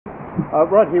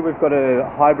Right here we've got a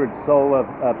hybrid solar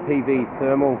PV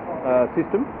thermal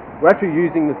system. We're actually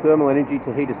using the thermal energy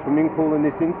to heat a swimming pool in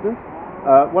this instance.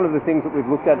 One of the things that we've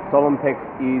looked at Solimpeks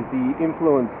is the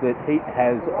influence that heat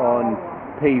has on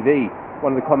PV.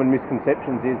 One of the common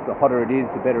misconceptions is the hotter it is,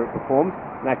 the better it performs.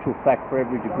 In actual fact, for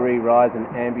every degree rise in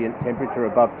ambient temperature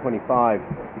above 25,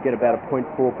 you get about a 0.4%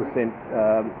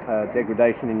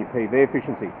 degradation in your PV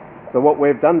efficiency. So what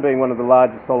we've done, being one of the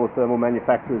largest solar thermal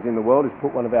manufacturers in the world, is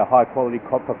put one of our high-quality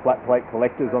copper flat plate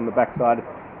collectors on the backside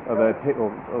of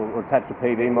or attach a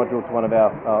PV module to one of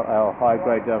our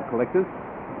high-grade collectors,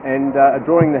 and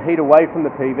drawing the heat away from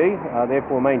the PV,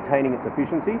 therefore maintaining its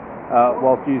efficiency,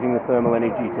 whilst using the thermal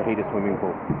energy to heat a swimming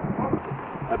pool.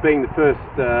 Being the first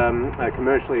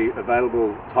commercially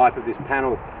available type of this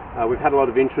panel, we've had a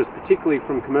lot of interest, particularly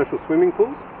from commercial swimming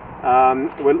pools.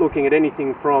 We're looking at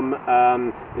anything from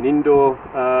an indoor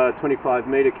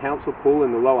 25-metre council pool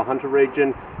in the lower Hunter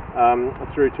region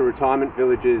through to retirement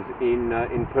villages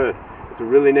in Perth. It's a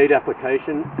really neat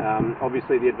application.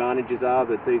 Obviously the advantages are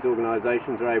that these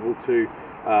organisations are able to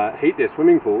heat their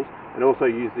swimming pools and also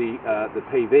use the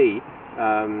PV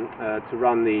to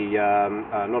run the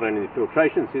not only the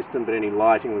filtration system but any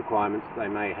lighting requirements they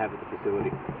may have at the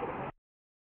facility.